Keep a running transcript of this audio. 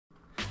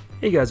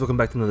Hey guys, welcome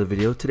back to another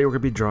video. Today we're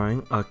going to be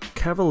drawing a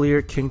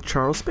Cavalier King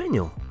Charles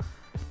Spaniel.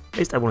 I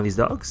used to have one of these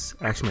dogs.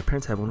 Actually, my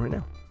parents have one right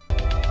now.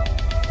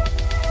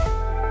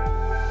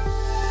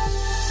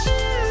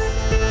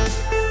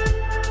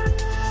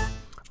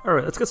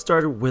 Alright, let's get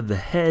started with the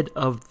head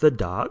of the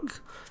dog.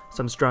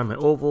 So I'm just drawing my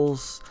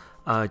ovals,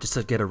 just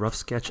to get a rough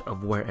sketch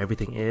of where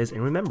everything is.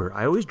 And remember,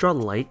 I always draw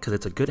light because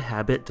it's a good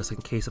habit, just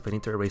in case if I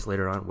need to erase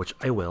later on, which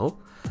I will.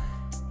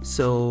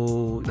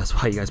 So that's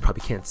why you guys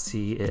probably can't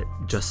see it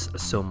just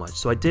so much.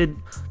 So I did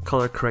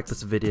color correct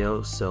this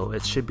video, so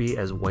it should be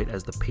as white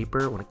as the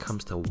paper when it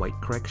comes to white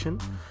correction.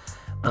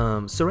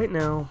 So right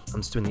now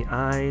I'm just doing the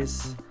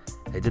eyes.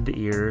 I did the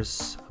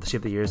ears, the shape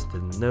of the ears, the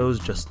nose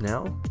just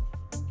now,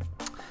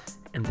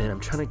 and then I'm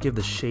trying to give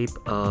the shape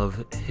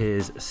of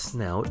his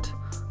snout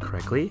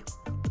correctly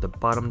with the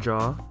bottom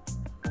jaw.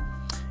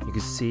 You can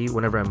see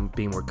whenever I'm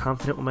being more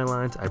confident with my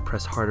lines, I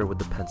press harder with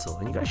the pencil,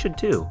 and you guys should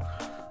too.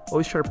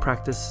 Always try to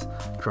practice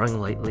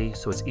drawing lightly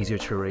so it's easier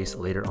to erase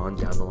later on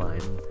down the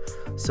line.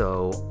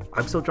 So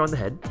I'm still drawing the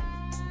head.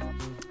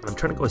 I'm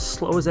trying to go as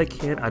slow as I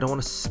can. I don't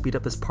want to speed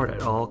up this part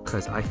at all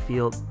because I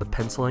feel the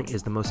penciling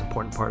is the most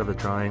important part of the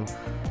drawing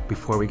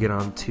before we get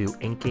on to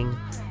inking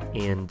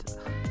and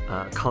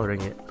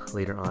coloring it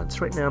later on.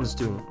 So right now I'm just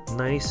doing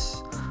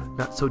nice,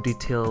 not so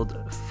detailed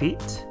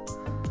feet.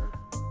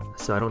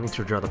 So I don't need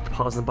to draw the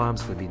paws and the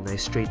bottoms. It's going to be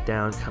nice straight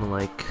down, kind of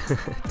like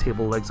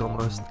table legs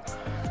almost.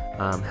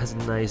 Has a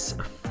nice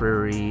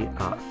furry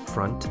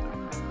front.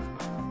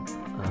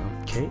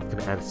 Okay,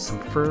 gonna add some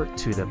fur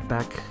to the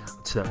back,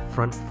 to that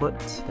front foot.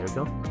 There we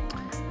go.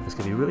 It's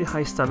gonna be really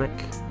high stomach,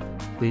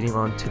 leading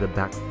on to the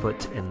back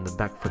foot, and the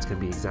back foot's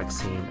gonna be exact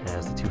same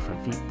as the two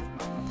front feet.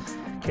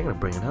 Okay, I'm gonna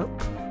bring it up.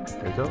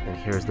 There we go. And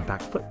here's the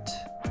back foot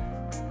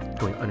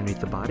going underneath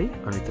the body,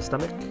 underneath the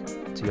stomach,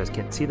 so you guys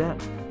can't see that.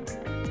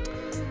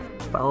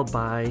 Followed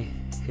by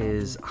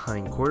his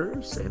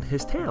hindquarters and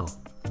his tail.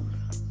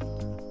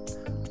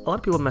 A lot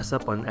of people mess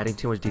up on adding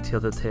too much detail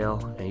to the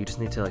tail, and you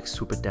just need to like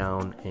swoop it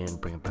down and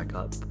bring it back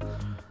up.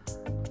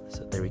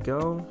 So there we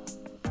go.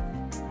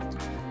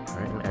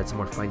 Alright, I'm gonna add some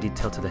more fine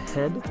detail to the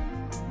head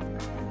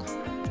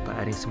by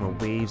adding some more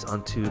waves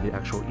onto the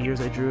actual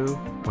ears I drew.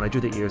 When I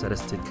drew the ears, I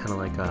just did kind of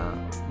like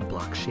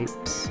block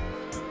shapes.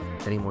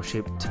 Adding more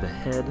shape to the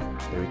head.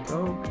 There we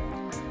go.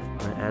 I'm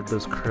gonna add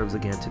those curves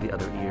again to the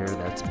other ear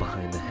that's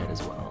behind the head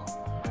as well.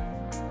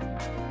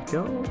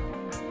 There we go.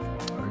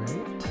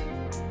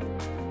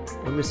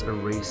 Let me just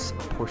erase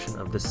a portion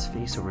of this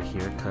face over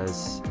here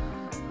because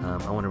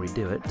I want to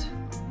redo it.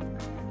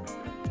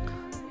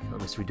 Let me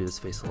just redo this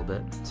face a little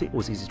bit. See, it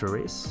was easy to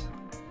erase.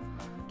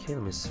 Okay,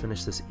 let me just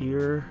finish this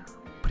ear,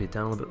 put it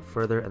down a little bit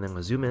further, and then I'm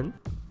going to zoom in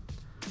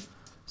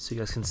so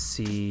you guys can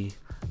see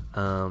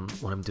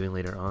what I'm doing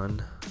later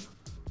on.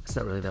 It's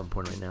not really that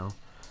important right now.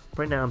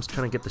 Right now I'm just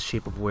trying to get the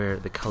shape of where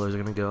the colors are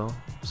going to go.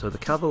 So the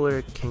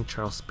Cavalier King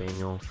Charles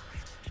Spaniel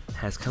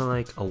has kind of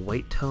like a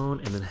white tone,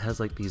 and then has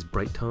like these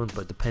bright tones,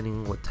 but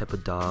depending what type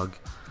of dog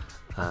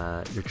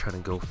you're trying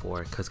to go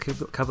for, because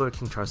Cavalier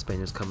King Charles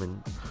Spaniels come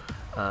in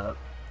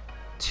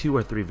 2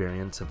 or 3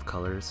 variants of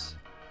colors,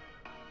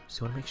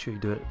 so you want to make sure you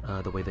do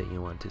it the way that you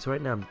want to. So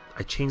right now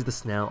I changed the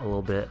snout a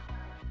little bit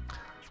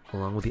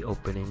along with the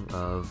opening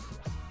of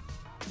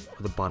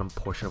the bottom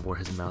portion of where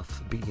his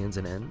mouth begins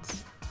and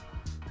ends.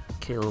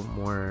 Okay, a little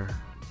more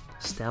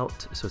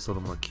stout so it's a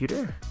little more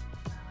cuter.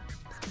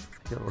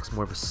 It looks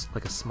more of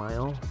like a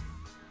smile.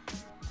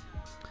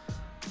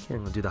 Okay,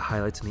 I'm going to do the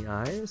highlights in the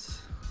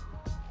eyes.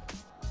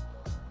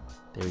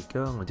 There we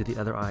go. I'm going to do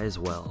the other eye as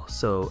well.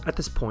 So at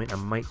this point,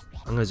 I'm going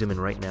to zoom in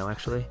right now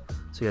actually,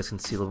 so you guys can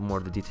see a little more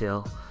of the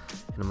detail.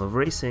 And I'm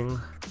erasing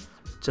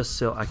just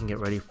so I can get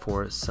ready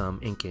for some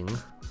inking.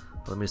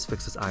 But let me just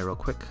fix this eye real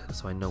quick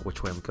so I know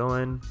which way I'm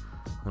going.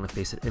 I'm going to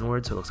face it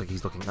inward so it looks like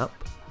he's looking up.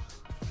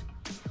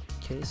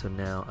 Okay, so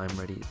now I'm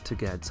ready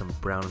to add some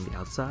brown on the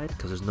outside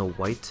because there's no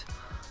white,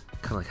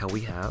 kind of like how we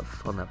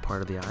have on that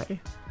part of the eye.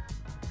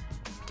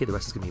 Okay, the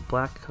rest is going to be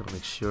black. I'm going to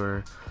make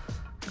sure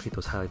I create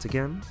those highlights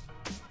again.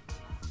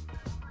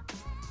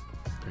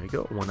 There you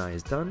go, one eye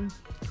is done,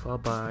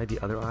 followed by the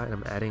other eye, and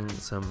I'm adding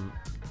some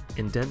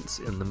indents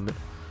in the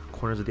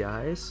corners of the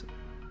eyes,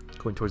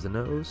 going towards the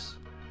nose.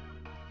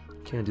 Okay,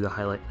 I'm going to do the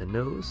highlight in the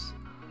nose.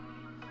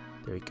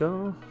 There you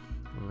go.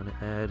 I'm going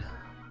to add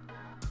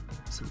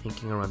some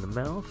inking around the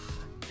mouth,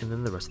 and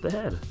then the rest of the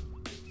head.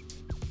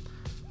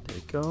 There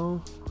you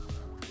go.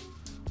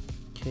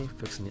 Okay,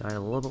 fixing the eye a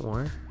little bit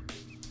more.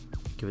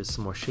 Give it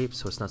some more shape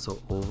so it's not so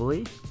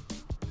ovally.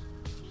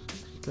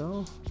 There you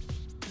go.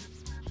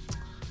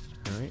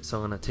 Alright,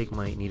 so I'm going to take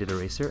my kneaded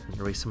eraser and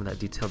erase some of that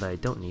detail that I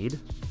don't need,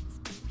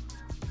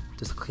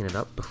 just to clean it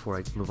up before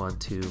I move on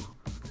to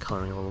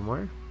coloring a little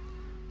more.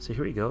 So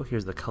here we go.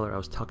 Here's the color I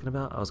was talking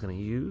about I was going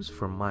to use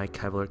for my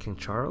Cavalier King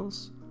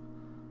Charles.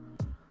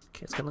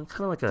 Okay, it's kind of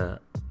like a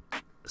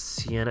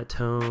sienna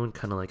tone,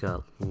 kind of like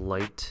a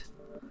light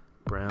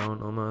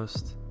brown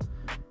almost.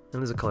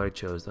 And there's a color I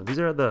chose though. These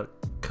are the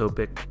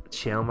Copic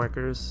channel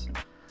markers.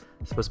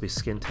 It's supposed to be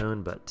skin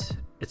tone, but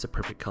it's a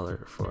perfect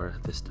color for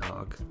this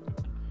dog.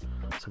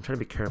 So I'm trying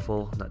to be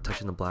careful not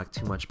touching the black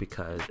too much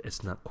because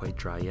it's not quite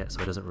dry yet,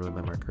 so it doesn't ruin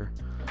my marker.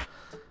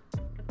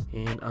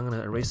 And I'm going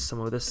to erase some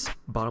of this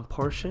bottom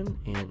portion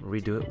and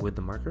redo it with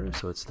the marker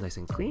so it's nice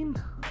and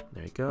clean.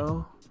 There you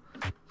go.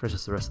 First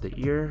just the rest of the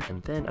ear,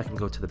 and then I can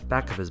go to the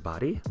back of his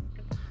body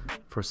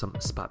for some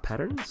spot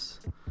patterns.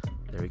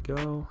 There we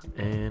go.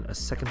 And a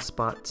second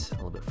spot a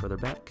little bit further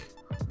back.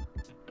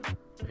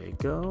 There you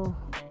go.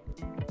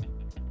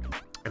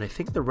 And I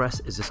think the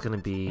rest is just going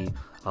to be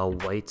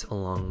white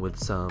along with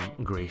some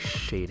gray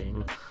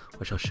shading,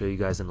 which I'll show you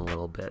guys in a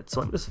little bit.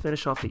 So I'm just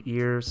finish off the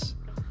ears.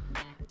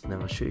 And I'm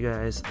going to show you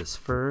guys this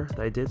fur that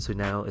I did. So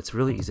now it's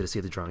really easy to see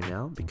the drawing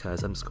now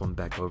because I'm just going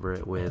back over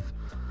it with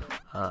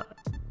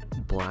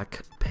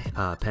black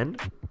pen,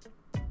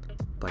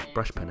 black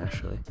brush pen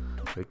actually.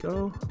 There we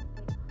go.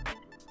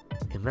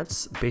 And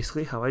that's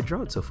basically how I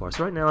draw it so far.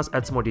 So right now let's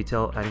add some more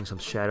detail, adding some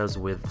shadows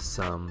with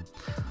some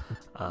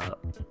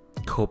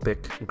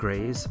Copic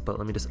grays, but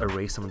let me just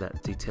erase some of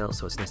that detail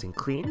so it's nice and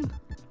clean.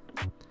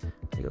 There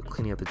you go,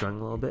 cleaning up the drawing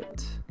a little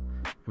bit.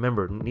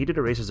 Remember, kneaded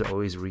erasers are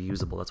always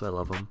reusable, that's why I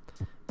love them,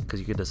 because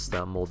you can just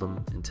mold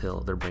them until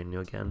they're brand new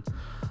again.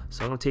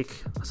 So I'm going to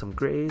take some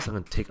grays, I'm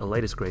going to take a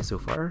lightest gray so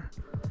far,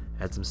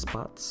 add some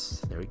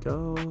spots, there we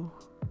go.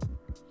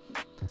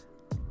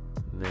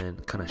 And then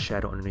kind of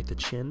shadow underneath the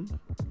chin.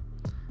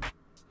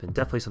 Then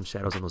definitely some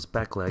shadows on those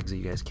back legs that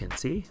you guys can't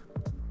see.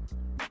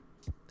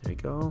 There you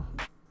go.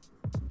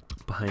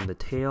 Behind the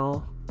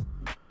tail.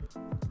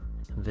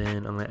 And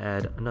then I'm going to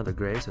add another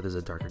gray, so there's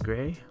a darker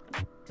gray.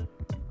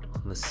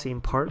 On the same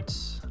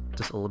parts,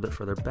 just a little bit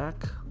further back.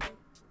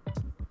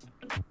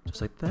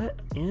 Just like that,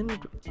 and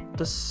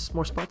just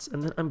more spots,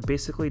 and then I'm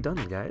basically done,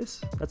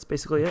 guys. That's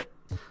basically it.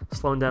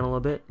 Slowing down a little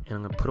bit, and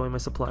I'm going to put away my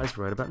supplies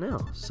right about now.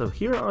 So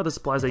here are the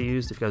supplies I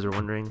used, if you guys are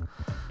wondering.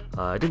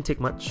 It didn't take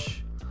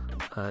much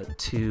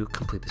to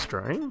complete this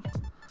drawing.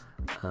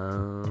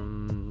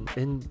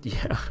 And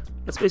yeah,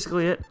 that's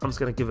basically it. I'm just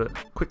going to give a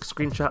quick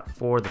screenshot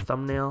for the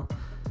thumbnail,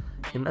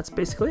 and that's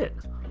basically it.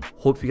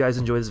 Hope you guys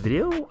enjoy this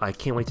video. I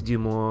can't wait to do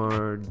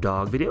more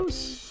dog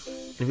videos.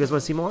 And if you guys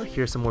want to see more,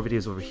 here's some more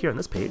videos over here on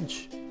this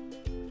page.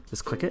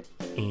 Just click it,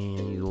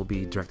 and you will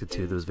be directed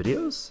to those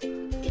videos.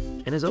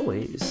 And as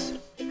always,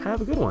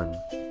 have a good one.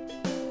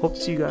 Hope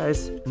to see you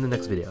guys in the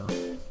next video.